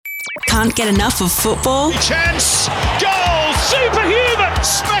can't get enough of football? Chance! Goal! Superhuman!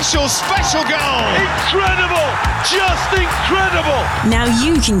 Special goal! Incredible! Just incredible! Now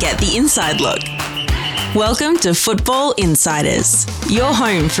you can get the inside look. Welcome to Football Insiders, your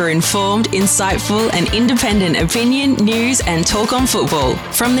home for informed, insightful and independent opinion, news and talk on football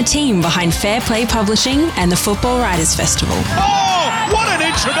from the team behind Fair Play Publishing and the Football Writers Festival. Oh, what an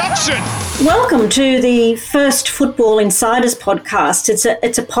introduction! Welcome to the first Football Insiders podcast.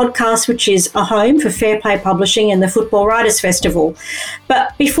 It's a podcast which is a home for Fair Play Publishing and the Football Writers Festival.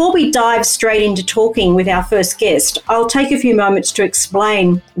 But before we dive straight into talking with our first guest, I'll take a few moments to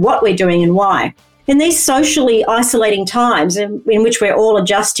explain what we're doing and why. In these socially isolating times in which we're all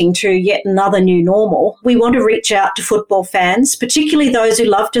adjusting to yet another new normal, we want to reach out to football fans, particularly those who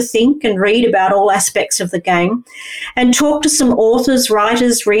love to think and read about all aspects of the game, and talk to some authors,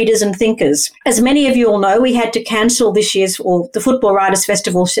 writers, readers and thinkers. As many of you all know, we had to cancel this year's, or the Football Writers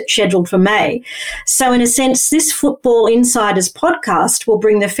Festival scheduled for May. So in a sense, this Football Insiders podcast will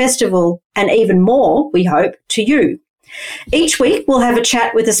bring the festival and even more, we hope, to you. Each week, we'll have a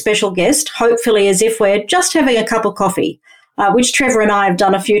chat with a special guest, hopefully as if we're just having a cup of coffee, which Trevor and I have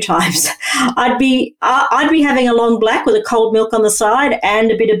done a few times. I'd be having a long black with a cold milk on the side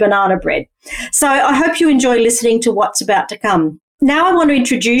and a bit of banana bread. So I hope you enjoy listening to what's about to come. Now I want to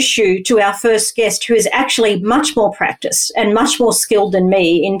introduce you to our first guest, who is actually much more practiced and much more skilled than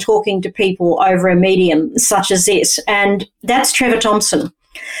me in talking to people over a medium such as this, and that's Trevor Thompson.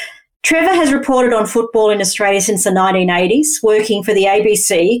 Trevor has reported on football in Australia since the 1980s, working for the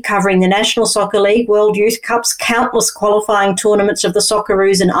ABC, covering the National Soccer League, World Youth Cups, countless qualifying tournaments of the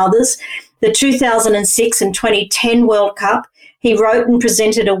Socceroos and others, the 2006 and 2010 World Cup. He wrote and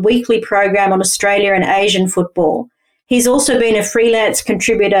presented a weekly program on Australia and Asian football. He's also been a freelance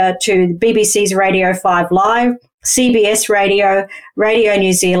contributor to BBC's Radio 5 Live, CBS Radio, Radio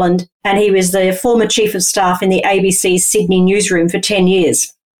New Zealand, and he was the former Chief of Staff in the ABC's Sydney newsroom for 10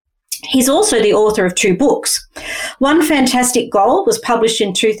 years. He's also the author of 2 books. One Fantastic Goal was published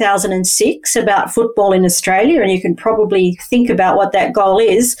in 2006 about football in Australia, and you can probably think about what that goal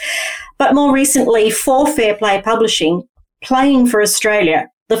is. But more recently, for Fair Play Publishing, Playing for Australia,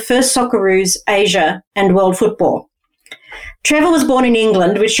 the first Socceroos, Asia and world football. Trevor was born in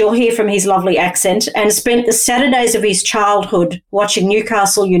England, which you'll hear from his lovely accent, and spent the Saturdays of his childhood watching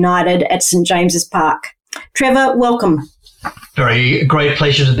Newcastle United at St James's Park. Trevor, welcome. Very great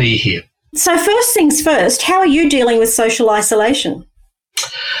pleasure to be here. So first things first, how are you dealing with social isolation?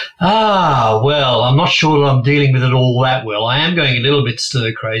 Well, I'm not sure that I'm dealing with it all that well. I am going a little bit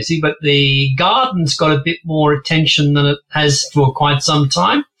stir crazy, but the garden's got a bit more attention than it has for quite some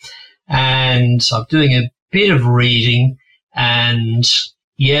time. And I'm doing a bit of reading and,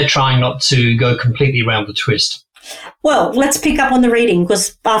 trying not to go completely around the twist. Well, let's pick up on the reading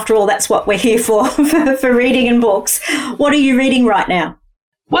because, after all, that's what we're here for reading and books. What are you reading right now?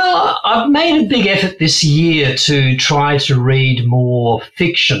 Well, I've made a big effort this year to try to read more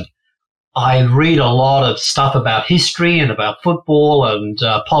fiction. I read a lot of stuff about history and about football and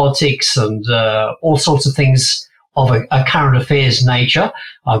politics and all sorts of things of a current affairs nature.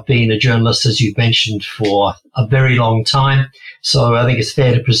 I've been a journalist, as you mentioned, for a very long time. So I think it's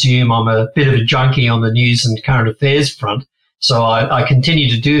fair to presume I'm a bit of a junkie on the news and current affairs front. So I continue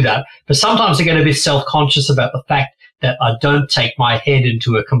to do that. But sometimes I get a bit self-conscious about the fact that I don't take my head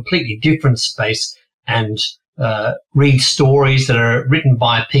into a completely different space and read stories that are written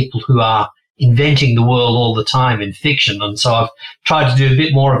by people who are inventing the world all the time in fiction. And so I've tried to do a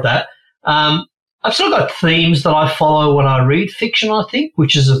bit more of that. I've sort of got themes that I follow when I read fiction, I think,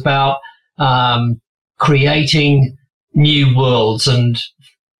 which is about creating new worlds and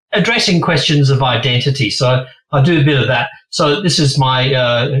addressing questions of identity. So I do a bit of that. So this is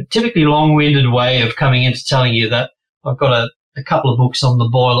my typically long-winded way of coming into telling you that I've got a couple of books on the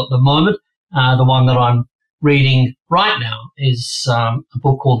boil at the moment. The one that I'm reading right now is a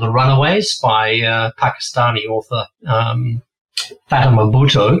book called The Runaways by Pakistani author Fatima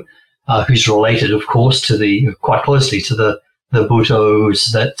Bhutto, who's related, of course, to quite closely to the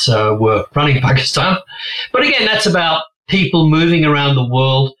Bhuttos that were running Pakistan. But again, that's about people moving around the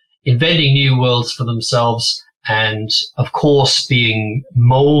world, inventing new worlds for themselves, and, of course, being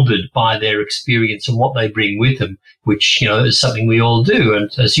molded by their experience and what they bring with them, which, is something we all do.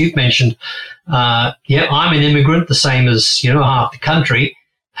 And as you've mentioned, I'm an immigrant, the same as, half the country.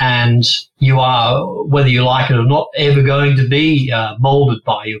 And you are, whether you like it or not, ever going to be molded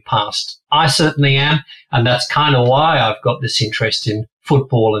by your past. I certainly am, and that's kind of why I've got this interest in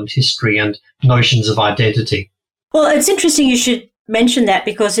football and history and notions of identity. Well, it's interesting you should mention that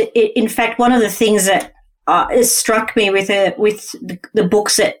because, in fact, one of the things that it struck me with the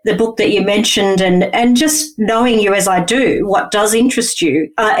book that you mentioned, and just knowing you as I do, what does interest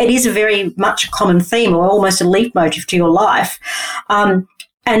you. It is a very much a common theme, or almost a leitmotif to your life.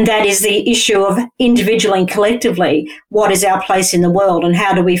 And that is the issue of individually and collectively, what is our place in the world and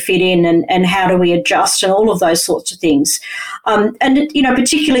how do we fit in and how do we adjust and all of those sorts of things. And,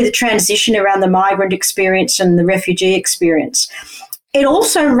 particularly the transition around the migrant experience and the refugee experience. It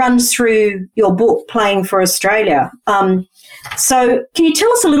also runs through your book, Playing for Australia. So can you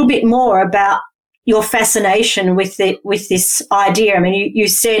tell us a little bit more about your fascination with this idea? I mean, you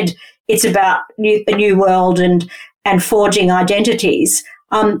said it's about a new world and forging identities.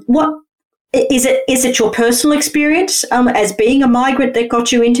 What is it? Is it your personal experience as being a migrant that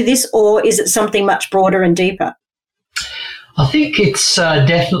got you into this, or is it something much broader and deeper? I think it's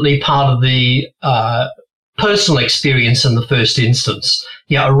definitely part of the personal experience in the first instance.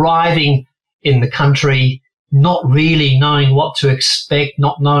 Arriving in the country, not really knowing what to expect,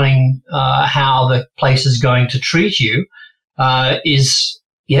 not knowing how the place is going to treat you, is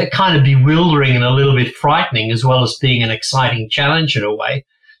kind of bewildering and a little bit frightening, as well as being an exciting challenge in a way.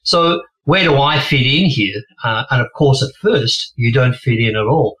 So where do I fit in here? And of course, at first, you don't fit in at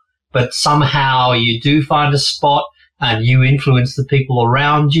all. But somehow you do find a spot and you influence the people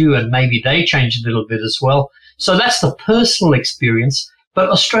around you, and maybe they change a little bit as well. So that's the personal experience. But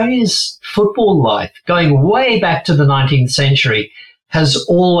Australia's football life, going way back to the 19th century, has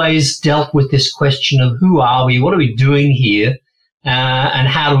always dealt with this question of who are we, what are we doing here, and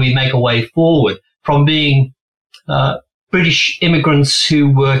how do we make a way forward from being British immigrants who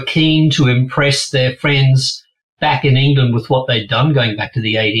were keen to impress their friends back in England with what they'd done, going back to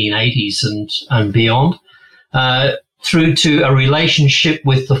the 1880s and beyond, through to a relationship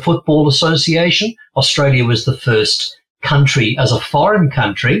with the Football Association. Australia was the first country as a foreign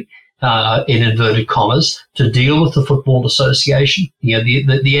country, in inverted commas, to deal with the Football Association.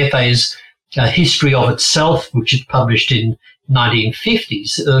 The FA's history of itself, which it published in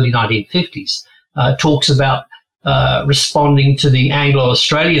early 1950s, talks about responding to the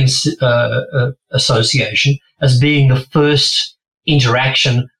Anglo-Australian Association as being the first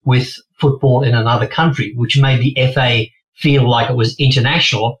interaction with football in another country, which made the FA feel like it was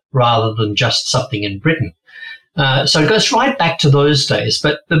international rather than just something in Britain. So it goes right back to those days.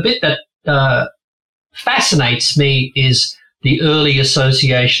 But the bit that fascinates me is the early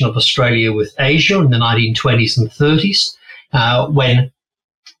association of Australia with Asia in the 1920s and 30s, when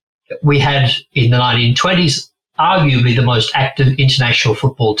we had, in the 1920s, arguably the most active international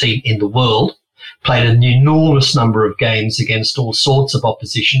football team in the world, played an enormous number of games against all sorts of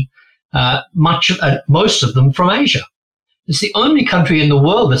opposition, most of them from Asia. It's the only country in the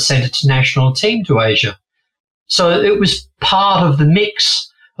world that sent its national team to Asia. So it was part of the mix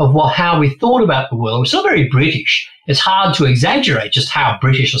of how we thought about the world. It was still very British. It's hard to exaggerate just how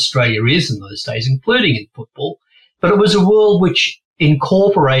British Australia is in those days, including in football. But it was a world which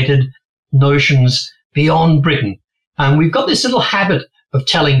incorporated notions beyond Britain. And we've got this little habit of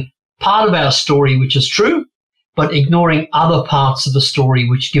telling part of our story which is true, but ignoring other parts of the story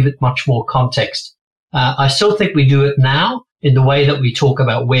which give it much more context. I still think we do it now in the way that we talk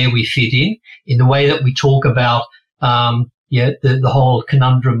about where we fit in the way that we talk about the whole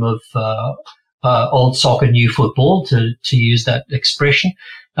conundrum of old soccer, new football, to use that expression.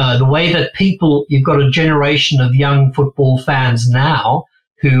 The way that you've got a generation of young football fans now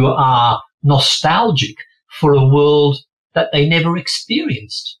who are nostalgic for a world that they never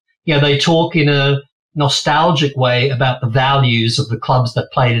experienced. They talk in a nostalgic way about the values of the clubs that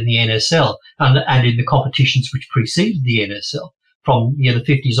played in the NSL and in the competitions which preceded the NSL from the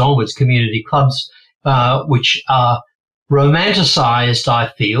 50s onwards, community clubs, which are romanticized, I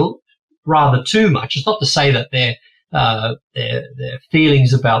feel, rather too much. It's not to say that their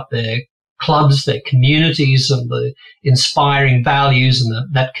feelings about their clubs, their communities, and the inspiring values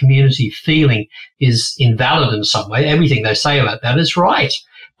and that community feeling is invalid in some way. Everything they say about that is right,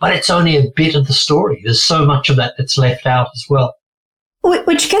 but it's only a bit of the story. There's so much of that that's left out as well.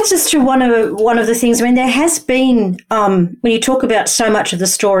 Which gets us to one of the things. I mean, there has been, when you talk about so much of the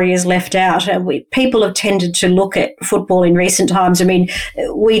story is left out, people have tended to look at football in recent times. I mean,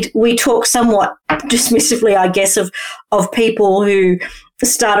 we talk somewhat dismissively, I guess, of people who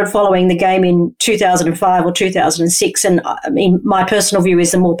started following the game in 2005 or 2006. And I mean, my personal view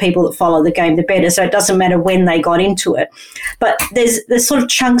is the more people that follow the game, the better. So it doesn't matter when they got into it. But there's sort of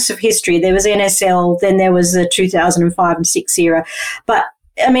chunks of history. There was NSL, then there was the 2005 and 6 era. But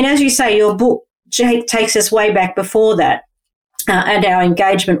I mean, as you say, your book takes us way back before that and our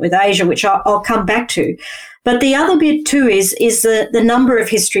engagement with Asia, which I'll come back to. But the other bit too is the number of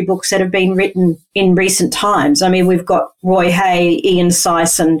history books that have been written in recent times. I mean, we've got Roy Hay, Ian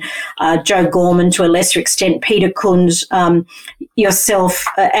Sison, Joe Gorman to a lesser extent, Peter Kunz, yourself,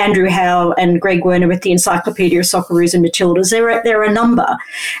 Andrew Howe and Greg Werner with the Encyclopedia of Socceroos and Matildas. There are a number.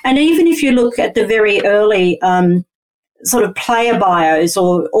 And even if you look at the very early sort of player bios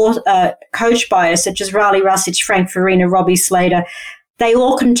or coach bios such as Raleigh Russich, Frank Farina, Robbie Slater, they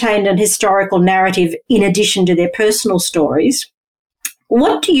all contained an historical narrative in addition to their personal stories.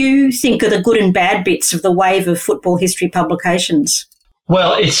 What do you think are the good and bad bits of the wave of football history publications?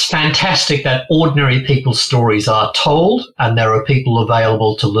 Well, it's fantastic that ordinary people's stories are told and there are people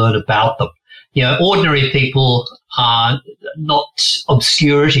available to learn about them. You know, ordinary people are not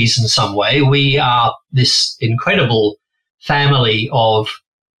obscurities in some way. We are this incredible family of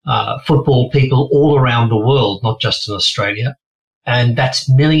football people all around the world, not just in Australia. And that's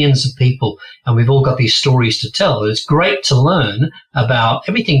millions of people, and we've all got these stories to tell. It's great to learn about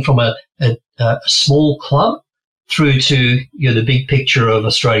everything from a small club through to, you know, the big picture of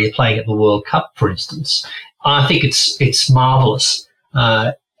Australia playing at the World Cup, for instance. I think it's marvellous.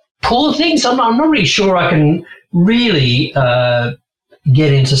 Poor things, I'm not really sure I can really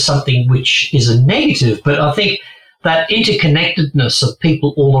get into something which is a negative, but I think that interconnectedness of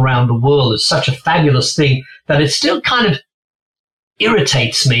people all around the world is such a fabulous thing that it still kind of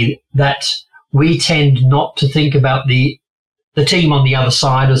irritates me that we tend not to think about the team on the other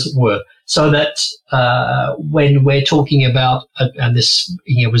side, as it were, so that when we're talking about, and this,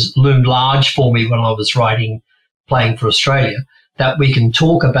 you know, was loomed large for me when I was playing for Australia, that we can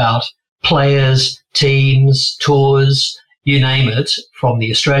talk about players, teams, tours, you name it, from the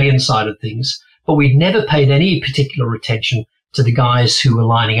Australian side of things, but we'd never paid any particular attention to the guys who were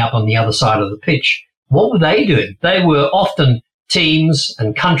lining up on the other side of the pitch. What were they doing? They were often teams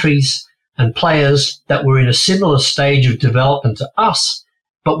and countries and players that were in a similar stage of development to us,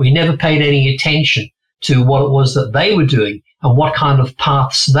 but we never paid any attention to what it was that they were doing and what kind of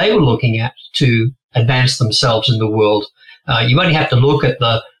paths they were looking at to advance themselves in the world. You only have to look at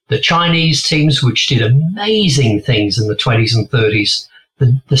the Chinese teams, which did amazing things in the 20s and 30s.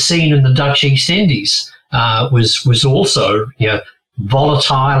 The scene in the Dutch East Indies was also, you know,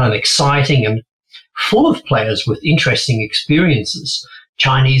 volatile and exciting and full of players with interesting experiences.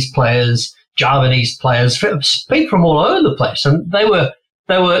 Chinese players, Javanese players, speak from all over the place, and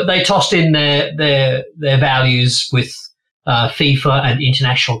they tossed in their values with FIFA and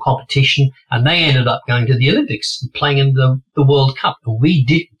international competition, and they ended up going to the Olympics and playing in the World Cup, and we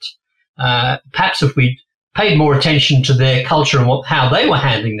didn't. Perhaps if we'd paid more attention to their culture and how they were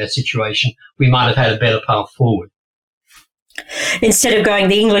handling their situation, we might have had a better path forward. Instead of going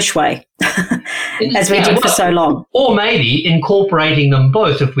the English way, as we did for so long. Or maybe incorporating them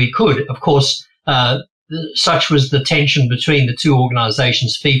both if we could. Of course, such was the tension between the two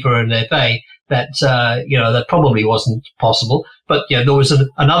organisations, FIFA and FA, that, that probably wasn't possible. But, there was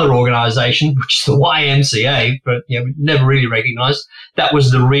another organisation, which is the YMCA, but, never really recognised. That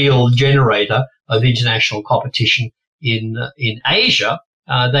was the real generator of international competition in Asia.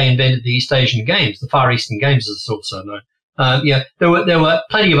 They invented the East Asian Games, the Far Eastern Games, as it's also known. There were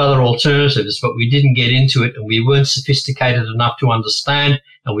plenty of other alternatives, but we didn't get into it, and we weren't sophisticated enough to understand.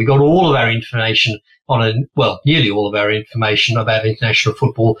 And we got all of our information nearly all of our information about international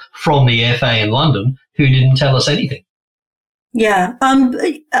football from the FA in London, who didn't tell us anything. Yeah.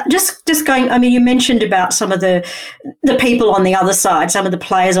 Just going, I mean, you mentioned about some of the people on the other side, some of the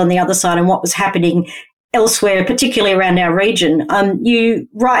players on the other side, and what was happening elsewhere, particularly around our region. You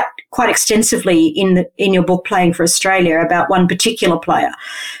write quite extensively in your book, Playing for Australia, about one particular player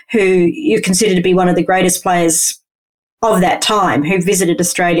who you consider to be one of the greatest players of that time, who visited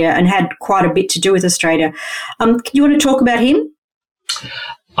Australia and had quite a bit to do with Australia. Do you want to talk about him?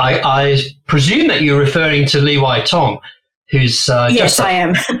 I presume that you're referring to Li Wai Tong, who's yes, I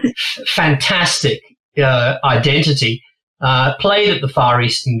am. Fantastic identity. Played at the Far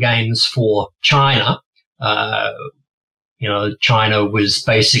Eastern Games for China. China was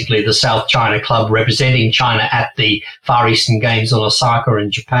basically the South China Club representing China at the Far Eastern Games on Osaka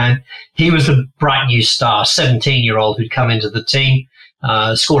in Japan. He was a bright new star, 17-year-old who'd come into the team,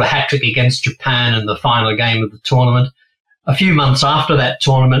 scored a hat-trick against Japan in the final game of the tournament. A few months after that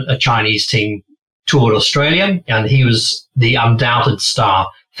tournament, a Chinese team toured Australia, and he was the undoubted star.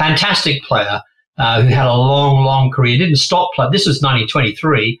 Fantastic player who had a long, long career. Didn't stop playing. This was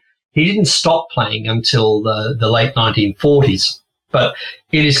 1923. He didn't stop playing until the late 1940s. But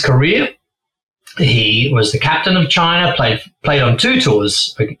in his career, he was the captain of China, played on two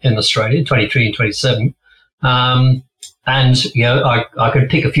tours in Australia, 23 and 27. I could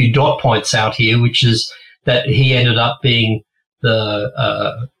pick a few dot points out here, which is that he ended up being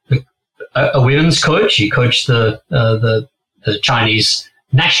a women's coach. He coached the Chinese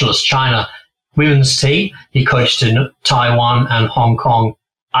nationalist China women's team. He coached in Taiwan and Hong Kong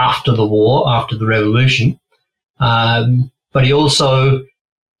after the war, after the revolution. But he also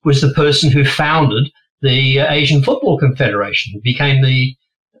was the person who founded the Asian Football Confederation, became the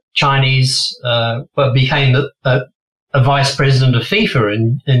Chinese, became a vice president of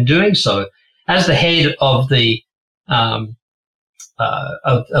FIFA in doing so. As the head of the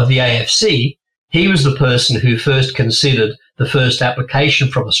AFC, he was the person who first considered the first application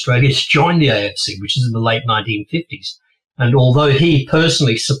from Australia to join the AFC, which is in the late 1950s. And although he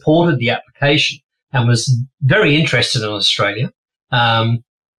personally supported the application and was very interested in Australia,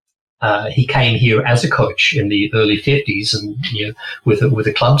 he came here as a coach in the early 50s and with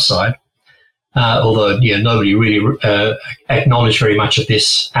a club side. Although nobody really acknowledged very much of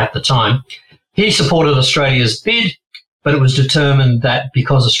this at the time. He supported Australia's bid, but it was determined that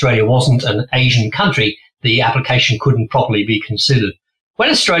because Australia wasn't an Asian country, the application couldn't properly be considered. When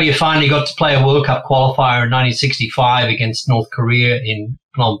Australia finally got to play a World Cup qualifier in 1965 against North Korea in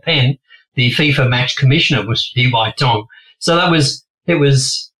Phnom Penh, the FIFA match commissioner was Lee Tong. So what is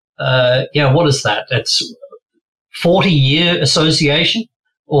that? It's 40-year association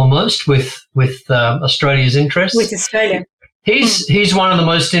almost with Australia's interests. With Australia. He's one of the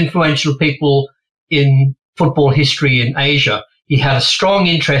most influential people in football history in Asia. He had a strong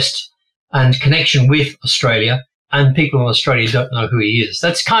interest and connection with Australia, and people in Australia don't know who he is.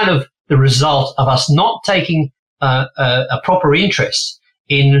 That's kind of the result of us not taking a proper interest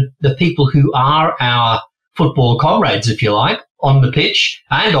in the people who are our football comrades, if you like, on the pitch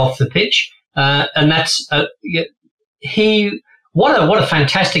and off the pitch. And that's what a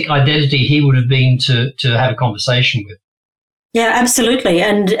fantastic identity he would have been to have a conversation with. Yeah, absolutely.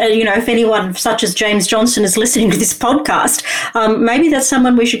 And, if anyone such as James Johnson is listening to this podcast, maybe that's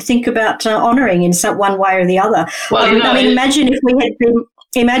someone we should think about honouring in some one way or the other. Well, imagine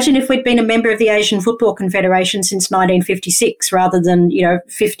if we'd been a member of the Asian Football Confederation since 1956 rather than,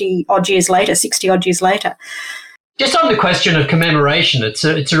 50-odd years later, 60-odd years later. Just on the question of commemoration, it's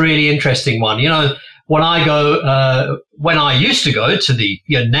a really interesting one. When I used to go to the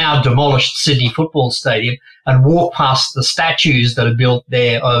now demolished Sydney Football Stadium and walk past the statues that are built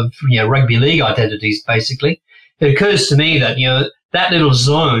there of rugby league identities, basically, it occurs to me that that little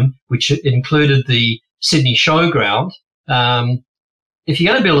zone, which included the Sydney Showground, if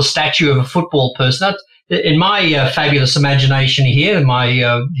you're going to build a statue of a football person, in my fabulous imagination here, in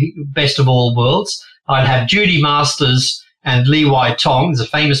my best of all worlds, I'd have Judy Masters and Lee Wai Tong. There's a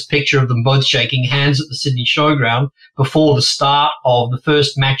famous picture of them both shaking hands at the Sydney Showground before the start of the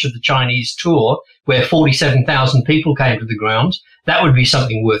first match of the Chinese tour, where 47,000 people came to the ground. That would be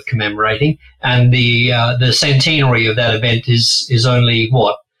something worth commemorating. And the centenary of that event is only 2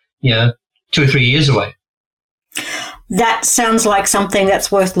 or 3 years away. That sounds like something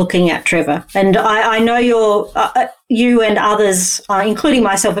that's worth looking at, Trevor. And I know you and others, including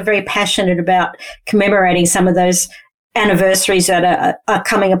myself, are very passionate about commemorating some of those anniversaries that are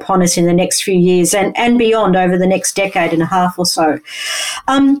coming upon us in the next few years and beyond over the next decade and a half or so.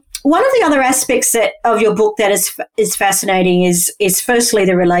 One of the other aspects of your book that is fascinating is firstly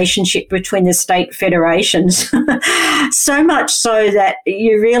the relationship between the state federations, so much so that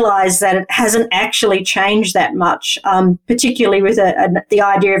you realise that it hasn't actually changed that much, particularly with the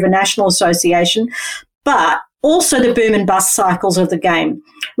idea of a national association, but also the boom and bust cycles of the game,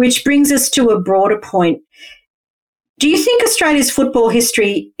 which brings us to a broader point. Do you think Australia's football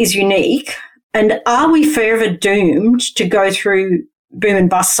history is unique, and are we forever doomed to go through boom and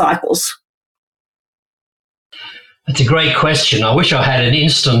bust cycles? That's a great question. I wish I had an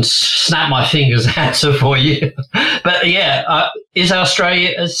instant snap my fingers answer for you. But is our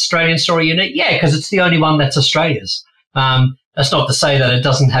Australian story unique? Yeah, because it's the only one that's Australia's. That's not to say that it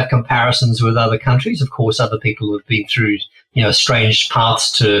doesn't have comparisons with other countries. Of course, other people have been through, strange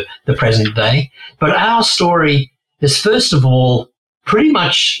paths to the present day. But our story is, first of all, pretty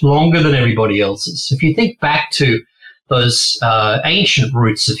much longer than everybody else's. If you think back to those ancient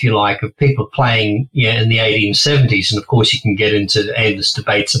roots, if you like, of people playing in the 1870s, and of course you can get into endless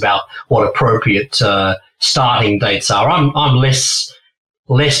debates about what appropriate starting dates are. I'm less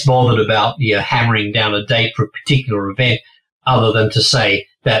bothered about hammering down a date for a particular event, other than to say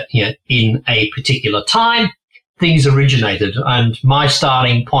that in a particular time things originated. And my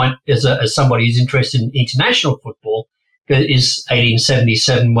starting point as somebody who's interested in international football is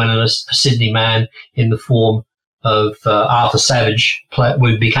 1877, when a Sydney man in the form of Arthur Savage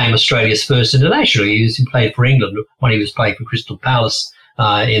became Australia's first international. He played for England when he was playing for Crystal Palace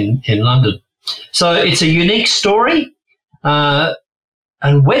in London. So it's a unique story, and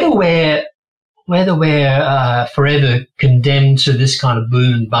whether we're forever condemned to this kind of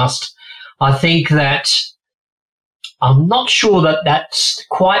boom and bust, I think that I'm not sure that that's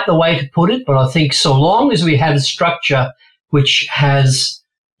quite the way to put it, but I think so long as we have a structure which has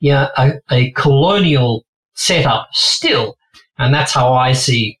a colonial setup still, and that's how I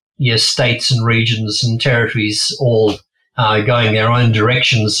see states and regions and territories all going their own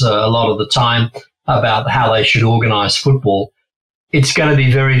directions a lot of the time about how they should organise football. It's going to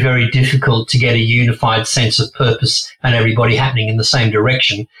be very, very difficult to get a unified sense of purpose and everybody happening in the same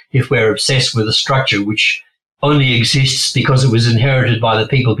direction if we're obsessed with a structure which only exists because it was inherited by the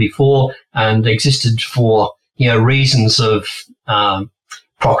people before and existed for reasons of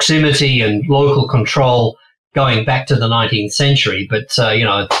proximity and local control going back to the 19th century. But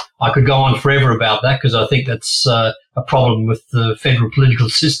I could go on forever about that because I think that's a problem with the federal political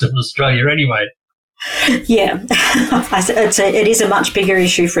system in Australia anyway. Yeah, it is a much bigger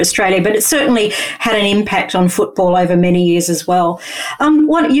issue for Australia, but it certainly had an impact on football over many years as well.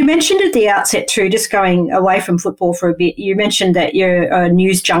 What you mentioned at the outset too, just going away from football for a bit, you mentioned that you're a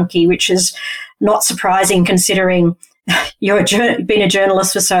news junkie, which is not surprising considering you've been a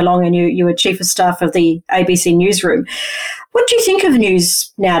journalist for so long and you were chief of staff of the ABC newsroom. What do you think of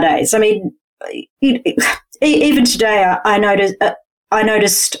news nowadays? I mean, even today, I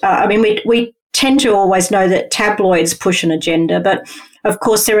noticed. We tend to always know that tabloids push an agenda, but of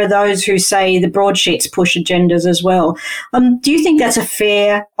course there are those who say the broadsheets push agendas as well. Do you think that's a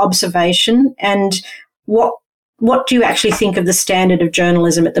fair observation? And what do you actually think of the standard of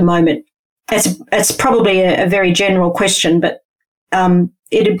journalism at the moment? It's probably a very general question, but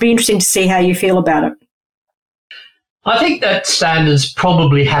it'd be interesting to see how you feel about it. I think that standards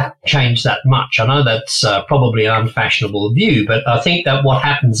probably haven't changed that much. I know that's probably an unfashionable view, but I think that what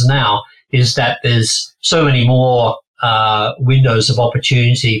happens now is that there's so many more windows of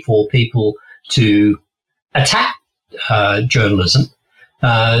opportunity for people to attack journalism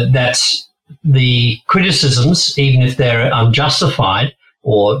that the criticisms, even if they're unjustified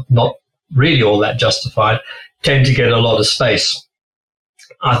or not really all that justified, tend to get a lot of space.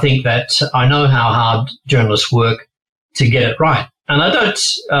 I think that I know how hard journalists work to get it right, and I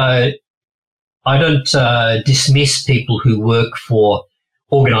don't dismiss people who work for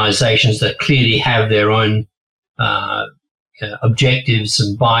organisations that clearly have their own objectives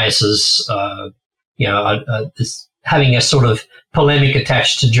and biases. Having a sort of polemic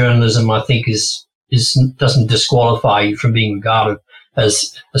attached to journalism, I think, doesn't disqualify you from being regarded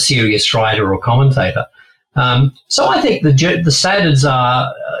as a serious writer or commentator. So I think the standards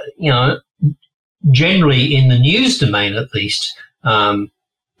are, generally in the news domain at least,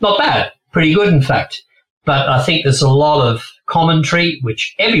 not bad, pretty good in fact. But I think there's a lot of commentary,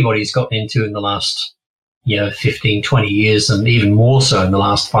 which everybody's gotten into in the last, 15, 20 years, and even more so in the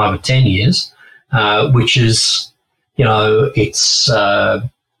last 5 or 10 years, which is, it's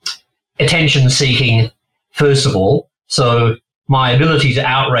attention-seeking, first of all. So my ability to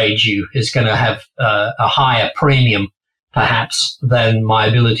outrage you is going to have a higher premium, perhaps, than my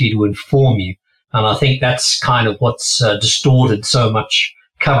ability to inform you. And I think that's kind of what's distorted so much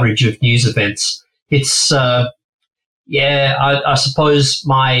coverage of news events. It's, I suppose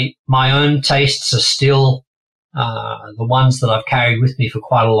my own tastes are still the ones that I've carried with me for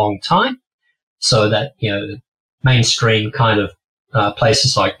quite a long time. So that, mainstream kind of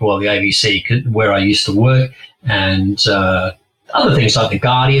places like, the ABC, where I used to work, and other things like The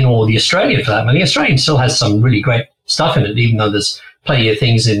Guardian or The Australian for that. I mean, The Australian still has some really great stuff in it, even though there's plenty of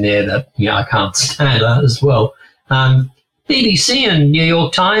things in there that, I can't stand as well. BBC and New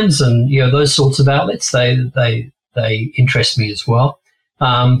York Times and, those sorts of outlets, they interest me as well.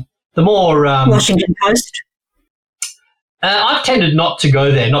 The more... Washington Post? I've tended not to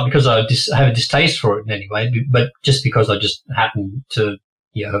go there, not because I have a distaste for it in any way, but just because I just happen to,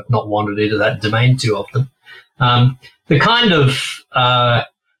 have not wandered into that domain too often. The kind of,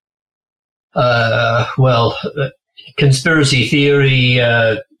 conspiracy theory,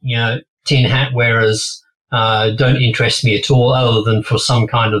 tin hat wearers don't interest me at all, other than for some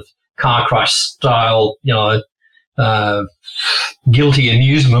kind of car crash style, guilty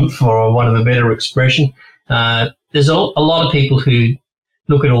amusement, for want of a better expression. There's a lot of people who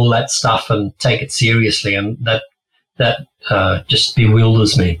look at all that stuff and take it seriously, and that just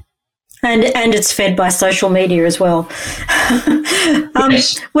bewilders me. And it's fed by social media as well.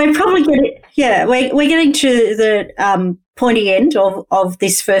 Yes. We're probably we're getting to the pointy end of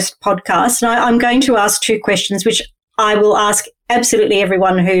this first podcast, and I'm going to ask 2 questions, which I will ask absolutely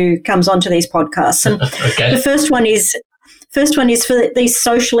everyone who comes onto these podcasts. And okay. The first one is, First one is for these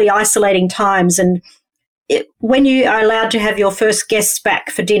socially isolating times, and when you are allowed to have your first guests back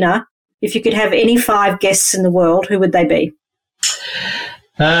for dinner, if you could have any 5 guests in the world, who would they be?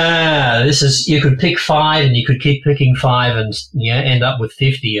 You could pick 5 and you could keep picking 5 and end up with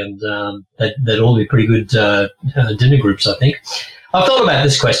 50, and they'd all be pretty good dinner groups, I think. I've thought about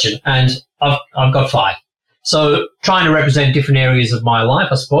this question, and I've got 5. So trying to represent different areas of my life,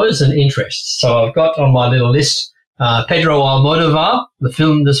 I suppose, and interests. So I've got on my little list Pedro Almodovar,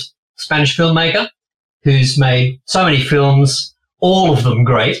 the Spanish filmmaker, who's made so many films, all of them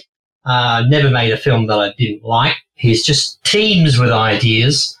great. Never made a film that I didn't like. He's just teems with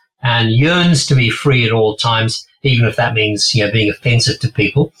ideas and yearns to be free at all times, even if that means, being offensive to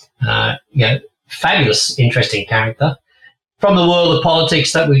people. Fabulous, interesting character. From the world of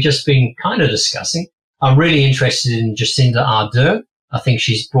politics that we've just been kind of discussing, I'm really interested in Jacinda Ardern. I think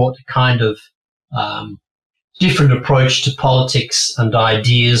she's brought a kind of different approach to politics and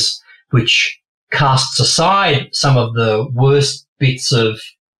ideas, which casts aside some of the worst bits of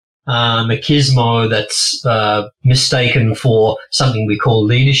machismo that's mistaken for something we call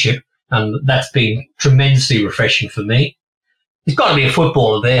leadership, and that's been tremendously refreshing for me. There's got to be a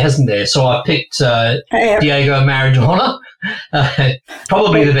footballer there, hasn't there? So I picked Diego Maradona,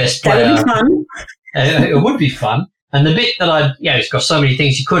 probably the best player. That would be fun. It would be fun. And the bit that he's got so many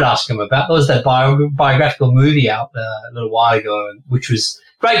things you could ask him about. There was that biographical movie out a little while ago, which was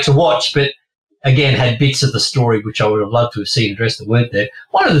great to watch, but again, had bits of the story which I would have loved to have seen addressed that weren't there.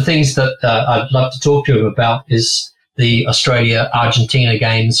 One of the things that I'd love to talk to him about is the Australia-Argentina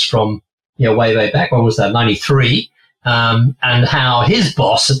games from way back. When was that? 93. And how his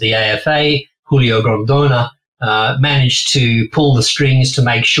boss at the AFA, Julio Grondona, managed to pull the strings to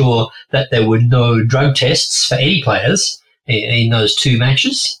make sure that there were no drug tests for any players in those 2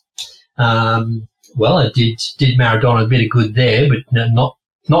 matches. It did Maradona a bit of good there, but not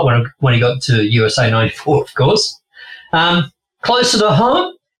when he got to USA 94, of course. Closer to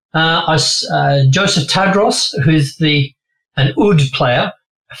home, Joseph Tadros, who's an oud player,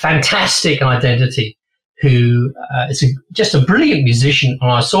 a fantastic identity, who is just a brilliant musician. And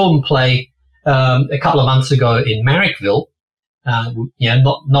I saw him play a couple of months ago in Marrickville,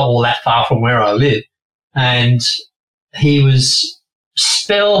 not all that far from where I live. And he was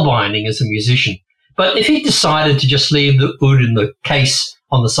spellbinding as a musician. But if he decided to just leave the oud in the case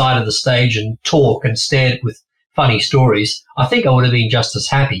on the side of the stage and talk and stare with funny stories, I think I would have been just as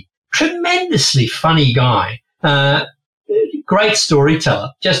happy. Tremendously funny guy. Great storyteller.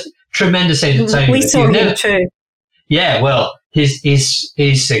 Just tremendous entertainment. We saw him too. Yeah, well, he's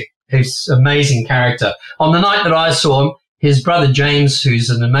amazing character. On the night that I saw him, his brother James, who's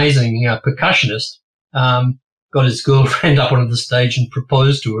an amazing percussionist, got his girlfriend up onto the stage and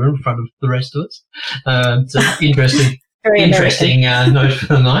proposed to her in front of the rest of us. It's an interesting note for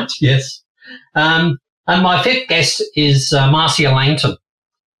the night, yes. And my 5th guest is Marcia Langton,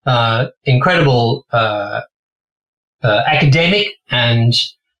 incredible academic and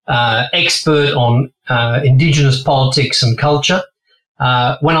expert on Indigenous politics and culture.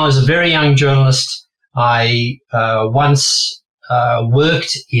 When I was a very young journalist, I once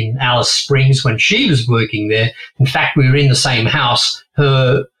worked in Alice Springs when she was working there. In fact, we were in the same house.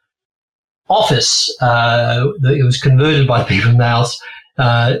 Her office, it was converted by people in the house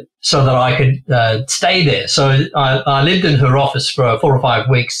so that I could stay there. So I lived in her office for 4 or 5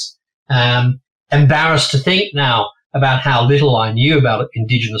 weeks, embarrassed to think now about how little I knew about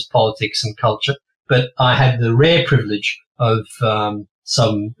Indigenous politics and culture, but I had the rare privilege of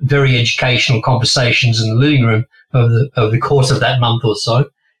some very educational conversations in the living room over the course of that month or so.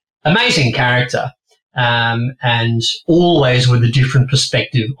 Amazing character, and always with a different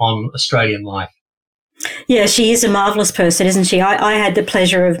perspective on Australian life. Yeah, she is a marvellous person, isn't she? I had the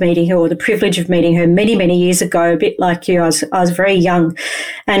pleasure of meeting her, or the privilege of meeting her many, many years ago, a bit like you. I was very young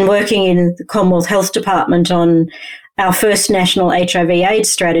and working in the Commonwealth Health Department on our first national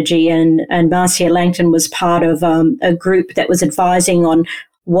HIV/AIDS strategy, and Marcia Langton was part of a group that was advising on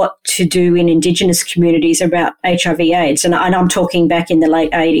what to do in Indigenous communities about HIV/AIDS. And I'm talking back in the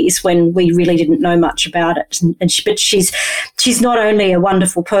late 80s when we really didn't know much about it. But she's not only a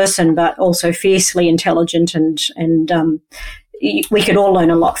wonderful person, but also fiercely intelligent, and we could all learn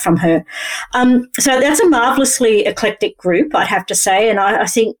a lot from her. So that's a marvellously eclectic group, I'd have to say. And I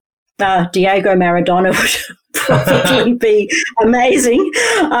think Diego Maradona would probably be amazing.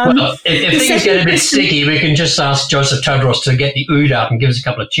 Well, if things get a bit sticky, we can just ask Joseph Tadros to get the oud out and give us a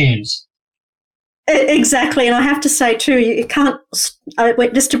couple of tunes. Exactly, and I have to say too, you can't,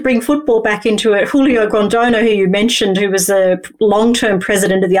 just to bring football back into it, Julio Grondona, who you mentioned, who was the long-term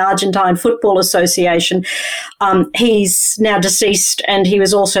president of the Argentine Football Association, he's now deceased, and he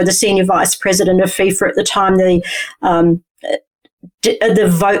was also the senior vice president of FIFA at the time the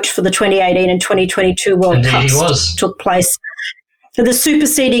vote for the 2018 and 2022 World Cups took place. So the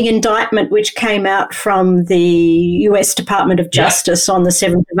superseding indictment, which came out from the US Department of Justice on the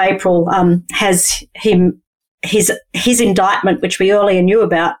 7th of April, has his indictment, which we earlier knew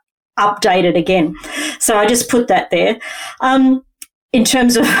about, updated again. So I just put that there. In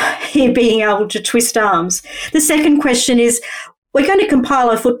terms of he being able to twist arms. The second question is, we're going to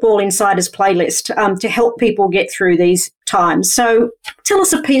compile a Football Insiders playlist to help people get through these times. So tell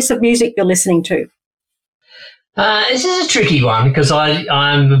us a piece of music you're listening to. This is a tricky one because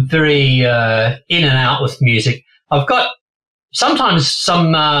I'm very in and out with music. I've got sometimes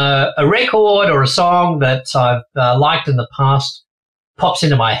a record or a song that I've liked in the past pops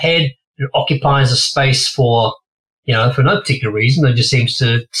into my head. It occupies a space for no particular reason. It just seems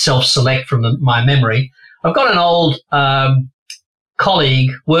to self-select from my memory. I've got an old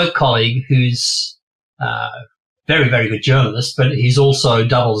work colleague, who's very, very good journalist, but he's also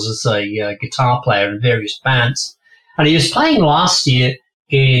doubles as a guitar player in various bands. And he was playing last year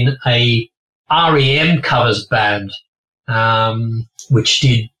in a REM covers band, which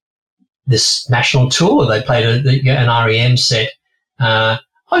did this national tour. They played an REM set. I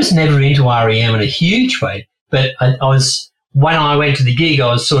was never into REM in a huge way, but when I went to the gig,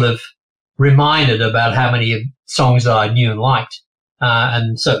 I was sort of reminded about how many songs that I knew and liked.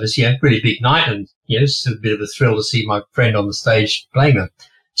 And so it was, really big night, and it's a bit of a thrill to see my friend on the stage playing them.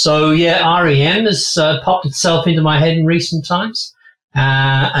 So REM has popped itself into my head in recent times,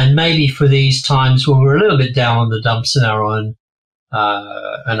 and maybe for these times when we're a little bit down on the dumps in our own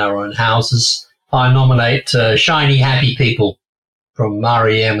houses, I nominate "Shiny Happy People" from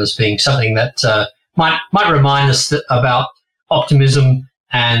REM as being something that might remind us about optimism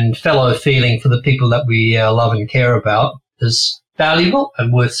and fellow feeling for the people that we love and care about is valuable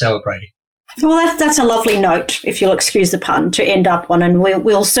and worth celebrating. Well, that's a lovely note, if you'll excuse the pun, to end up on, and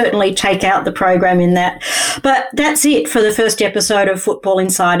we'll certainly take out the program in that. But that's it for the first episode of Football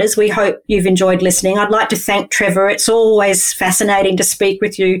Insiders. We hope you've enjoyed listening. I'd like to thank Trevor. It's always fascinating to speak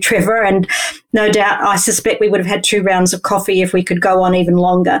with you, Trevor, and no doubt I suspect we would have had 2 rounds of coffee if we could go on even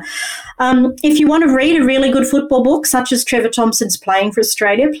longer. If you want to read a really good football book, such as Trevor Thompson's Playing for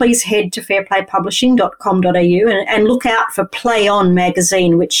Australia, please head to fairplaypublishing.com.au and look out for Play On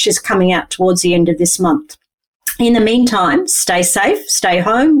magazine, which is coming out towards the end of this month. In the meantime, stay safe, stay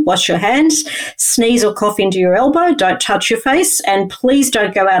home, wash your hands, sneeze or cough into your elbow, don't touch your face, and please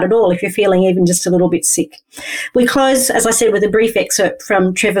don't go out at all if you're feeling even just a little bit sick. We close, as I said, with a brief excerpt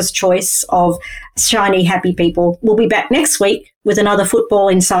from Trevor's choice of Shiny Happy People. We'll be back next week with another Football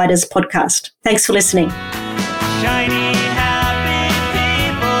Insiders podcast. Thanks for listening. Shiny happy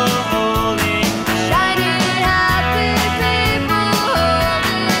people holding. Shiny happy people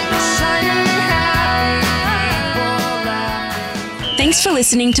holding. Shiny happy people. Thanks for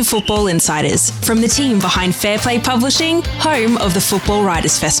listening to Football Insiders from the team behind Fair Play Publishing, home of the Football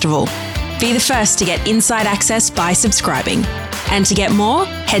Writers Festival. Be the first to get inside access by subscribing. And to get more,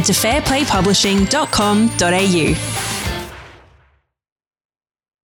 head to fairplaypublishing.com.au.